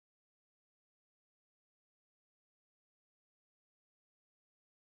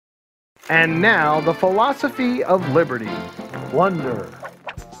And now, the philosophy of liberty. Plunder.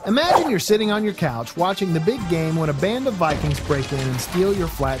 Imagine you're sitting on your couch watching the big game when a band of Vikings break in and steal your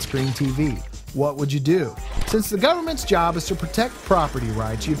flat-screen TV. What would you do? Since the government's job is to protect property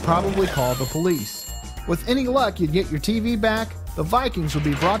rights, you'd probably call the police. With any luck, you'd get your TV back, the Vikings would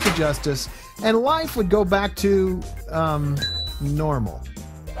be brought to justice, and life would go back to, normal.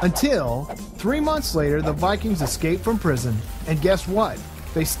 Until, 3 months later, the Vikings escape from prison, and guess what?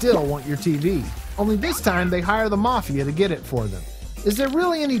 They still want your TV. Only this time they hire the mafia to get it for them. Is there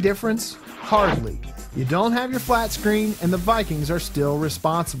really any difference? Hardly. You don't have your flat screen, and the Vikings are still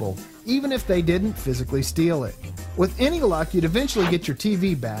responsible, even if they didn't physically steal it. With any luck, you'd eventually get your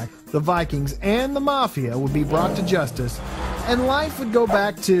TV back, the Vikings and the mafia would be brought to justice, and life would go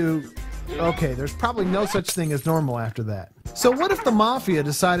back to... Okay, there's probably no such thing as normal after that. So what if the mafia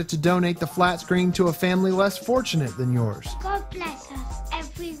decided to donate the flat screen to a family less fortunate than yours? God bless us,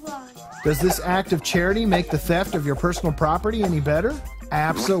 everyone. Does this act of charity make the theft of your personal property any better?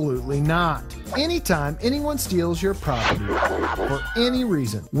 Absolutely not. Anytime anyone steals your property, for any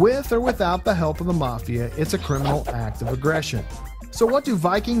reason, with or without the help of the mafia, it's a criminal act of aggression. So what do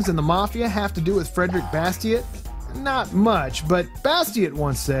Vikings and the mafia have to do with Frederic Bastiat? Not much, but Bastiat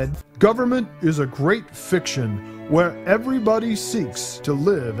once said, "Government is a great fiction where everybody seeks to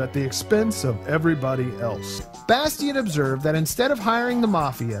live at the expense of everybody else." Bastiat observed that instead of hiring the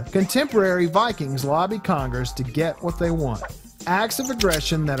mafia, contemporary Vikings lobby Congress to get what they want. Acts of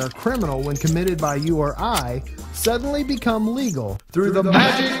aggression that are criminal when committed by you or I suddenly become legal through the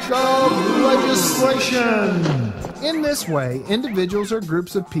magic of legislation. In this way, individuals or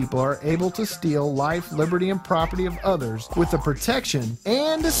groups of people are able to steal life, liberty, and property of others with the protection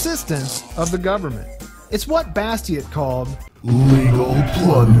and assistance of the government. It's what Bastiat called legal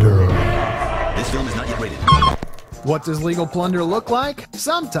plunder. This film is not yet rated. What does legal plunder look like?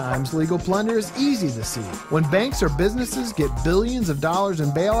 Sometimes legal plunder is easy to see. When banks or businesses get billions of dollars in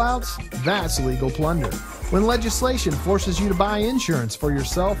bailouts, that's legal plunder. When legislation forces you to buy insurance for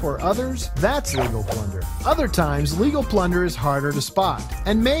yourself or others, that's legal plunder. Other times, legal plunder is harder to spot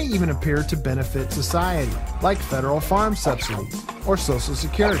and may even appear to benefit society, like federal farm subsidies or Social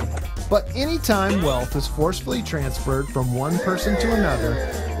Security. But anytime wealth is forcefully transferred from one person to another,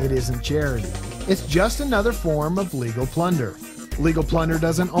 it isn't charity. It's just another form of legal plunder. Legal plunder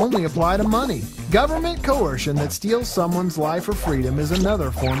doesn't only apply to money. Government coercion that steals someone's life or freedom is another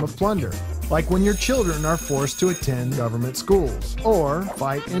form of plunder, like when your children are forced to attend government schools, or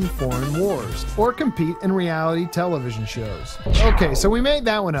fight in foreign wars, or compete in reality television shows. Okay, so we made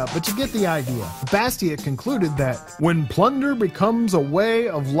that one up, but you get the idea. Bastiat concluded that when plunder becomes a way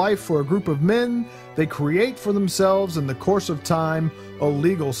of life for a group of men, they create for themselves in the course of time a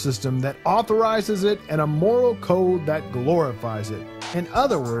legal system that authorizes it and a moral code that glorifies it. In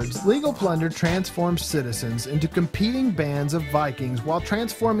other words, legal plunder transforms citizens into competing bands of Vikings while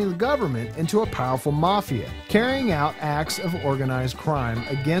transforming the government into a powerful mafia, carrying out acts of organized crime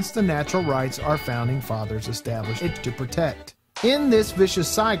against the natural rights our founding fathers established it to protect. In this vicious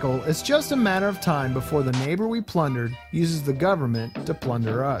cycle, it's just a matter of time before the neighbor we plundered uses the government to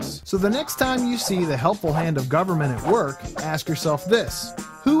plunder us. So the next time you see the helpful hand of government at work, ask yourself this: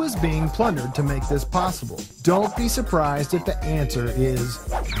 who is being plundered to make this possible? Don't be surprised if the answer is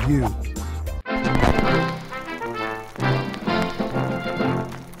you.